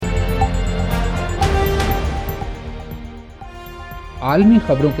आलमी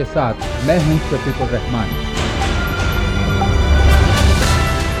खबरों के साथ मैं हूं शफीकुर रहमान।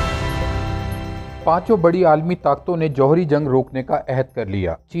 पांचों बड़ी आलमी ताकतों ने जौहरी जंग रोकने का अहद कर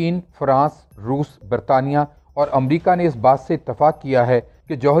लिया। चीन, फ्रांस, रूस, बरतानिया और अमेरिका ने इस बात से इत्तफाक किया है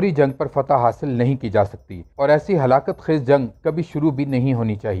कि जौहरी जंग पर फतह हासिल नहीं की जा सकती और ऐसी हलाकत खेज जंग कभी शुरू भी नहीं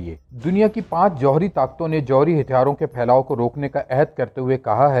होनी चाहिए। दुनिया की 5 जौहरी ताकतों ने जौहरी हथियारों के फैलाव को रोकने का अहद करते हुए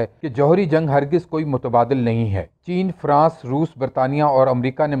कहा है कि जौहरी जंग हरगिज कोई मुतबादिल नहीं है। चीन, फ्रांस, रूस, बरतानिया और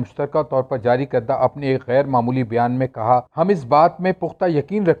अमेरिका ने मुश्तरका तौर पर जारी करदा अपने एक गैर मामूली बयान में कहा, हम इस बात में पुख्ता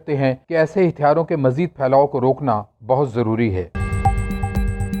यकीन रखते हैं कि ऐसे हथियारों के मजीद फैलाव को रोकना बहुत जरूरी है।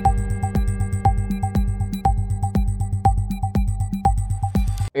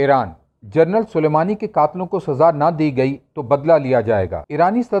 ईरान, जनरल सुलेमानी के कातलों को सजा न दी गई तो बदला लिया जाएगा।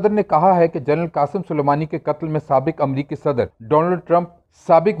 ईरानी सदर ने कहा है कि जनरल कासिम सुलेमानी के कत्ल में साबिक अमरीकी सदर डोनाल्ड ट्रंप,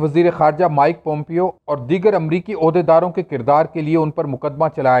 साबिक वजीर खारजा माइक पोम्पियो और दीगर अमरीकी ओहदेदारों के किरदार के लिए उन पर मुकदमा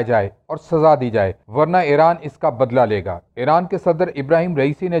चलाया जाए और सजा दी जाए, वरना ईरान इसका बदला लेगा। ईरान के सदर इब्राहिम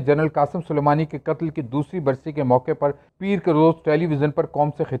रईसी ने जनरल कासिम सुलेमानी के कत्ल की दूसरी बरसी के मौके पर पीर के रोज टेलीविजन पर कौम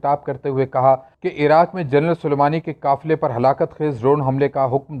से खिताब करते हुए कहा कि इराक में जनरल सुलेमानी के काफिले पर हलाकत खेज ड्रोन हमले का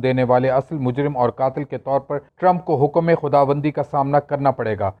हुक्म देने वाले असल मुजरिम और कातिल के तौर पर ट्रंप को हुक्म खुदाबंदी का सामना करना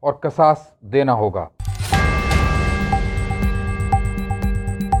पड़ेगा और कसास देना होगा।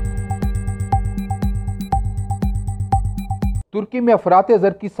 तुर्की में अफराते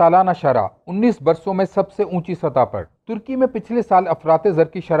ज़र की सालाना शरह 19 बरसों में सबसे ऊंची सतह पर। तुर्की में पिछले साल अफराते ज़र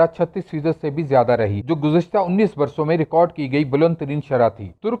की शरह 36% से भी ज्यादा रही, जो गुज़िश्ता 19 बरसों में रिकॉर्ड की गई बुलंद तरीन शरह थी।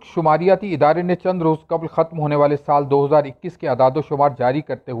 तुर्क शुमारियाती इदारे ने चंद रोज कबल खत्म होने वाले साल 2021 के आदादो शुमार जारी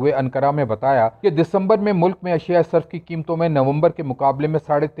करते हुए अनकरा में बताया कि दिसंबर में मुल्क में अशिया सर्फ की कीमतों में नवंबर के मुकाबले में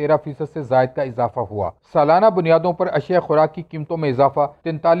 13.5% से जायद का इजाफा हुआ। सालाना बुनियादों पर अशिया खुराक की कीमतों में इजाफा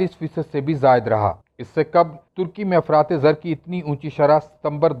 43% से भी जायद रहा। इससे कबल तुर्की में अफराते ज़र की इतनी ऊंची शरह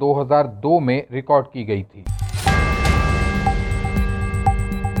सितंबर 2002 में रिकॉर्ड की गई थी।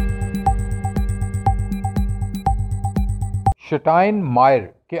 शटाइन मायर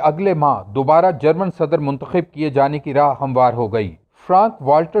के अगले माह दोबारा जर्मन सदर मुंतखब किए जाने की राह हमवार हो गई। फ्रांक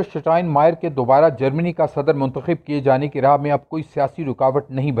वाल्टर शटाइन मायर के दोबारा जर्मनी का सदर मुंतखब किए जाने की राह में अब कोई सियासी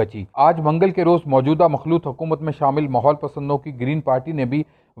रुकावट नहीं बची। आज मंगल के रोज मौजूदा मखलूत हुकूमत में शामिल माहौल पसंदों की ग्रीन पार्टी ने भी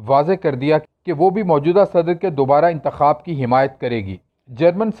वाज़ेह कर दिया कि वो भी मौजूदा सदर के दोबारा इंतखाब की हिमायत करेगी।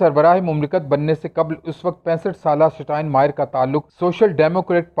 जर्मन सरबराह मुमलिकत बनने से कबल उस वक्त 65 साल शटाइन मायर का ताल्लुक सोशल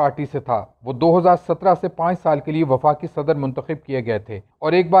डेमोक्रेट पार्टी से था। वो 2017 से 5 साल के लिए वफाकी सदर मुंतखब किए गए थे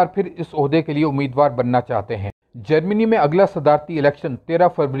और एक बार फिर इस ओहदे के लिए उम्मीदवार बनना चाहते हैं। जर्मनी में अगला सदारती इलेक्शन 13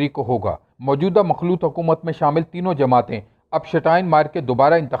 फरवरी को होगा। मौजूदा मखलूत हुकूमत में शामिल तीनों जमातें अब शटाइन मायर के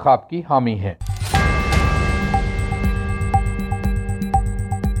दोबारा इंतखाब की हामी हैं।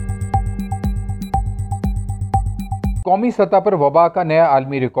 कौमी सतह पर वबा का नया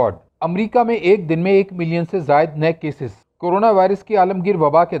आलमी रिकॉर्ड। अमेरिका में एक दिन में 1 मिलियन से जायद नए केसेस। कोरोना वायरस की आलमगीर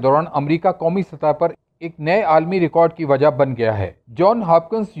वबा के दौरान अमेरिका कौमी सतह पर एक नए आलमी रिकॉर्ड की वजह बन गया है। जॉन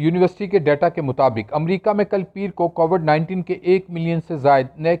हॉपकिंस यूनिवर्सिटी के डाटा के मुताबिक अमेरिका में कल पीर को कोविड-19 के 1 मिलियन से जायद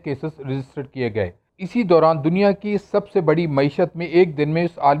नए केसेस रजिस्टर्ड किए गए। इसी दौरान दुनिया की सबसे बड़ी मईशत में एक दिन में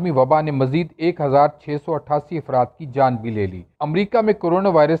इस आलमी वबा ने मजीद 1688 अफराद की जान भी ले ली। अमेरिका में कोरोना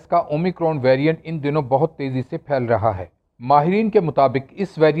वायरस का ओमिक्रॉन वेरिएंट इन दिनों बहुत तेजी से फैल रहा है। माहिरीन के मुताबिक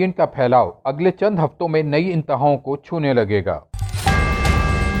इस वेरिएंट का फैलाव अगले चंद हफ्तों में नई इंतहाओं को छूने लगेगा।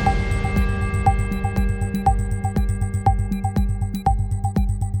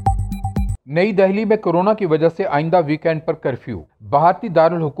 नई दिल्ली में कोरोना की वजह से आइंदा वीकेंड पर कर्फ्यू। भारतीय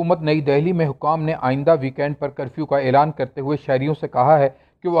दारुल हुकूमत नई दिल्ली में हुकाम ने आइंदा वीकेंड पर कर्फ्यू का ऐलान करते हुए शहरियों से कहा है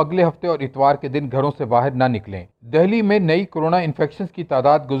कि वो अगले हफ्ते और इतवार के दिन घरों से बाहर न निकलें। दिल्ली में नई कोरोना इन्फेक्शन की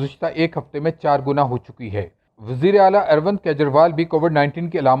तादाद गुज़िश्ता एक हफ्ते में 4 गुना हो चुकी है। वज़ीर आला अरविंद केजरीवाल भी कोविड-19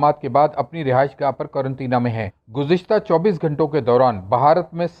 की अलामात के बाद अपनी रिहाइश गाह पर क्वारंटीना में हैं। गुज़िश्ता 24 घंटों के दौरान भारत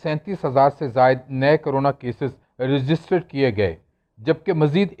में 37,000 से जायद नए कोरोना केसेस रजिस्टर्ड किए गए, जबकि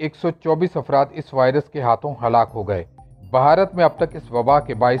मजीद 124 अफराद इस वायरस के हाथों हलाक हो गए। भारत में अब तक इस वबा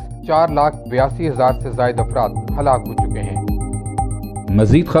के बाइस 4,82,000 से जायद अफराद हलाक हो चुके हैं।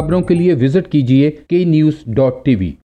 मजीद खबरों के लिए विजिट कीजिए knews.tv।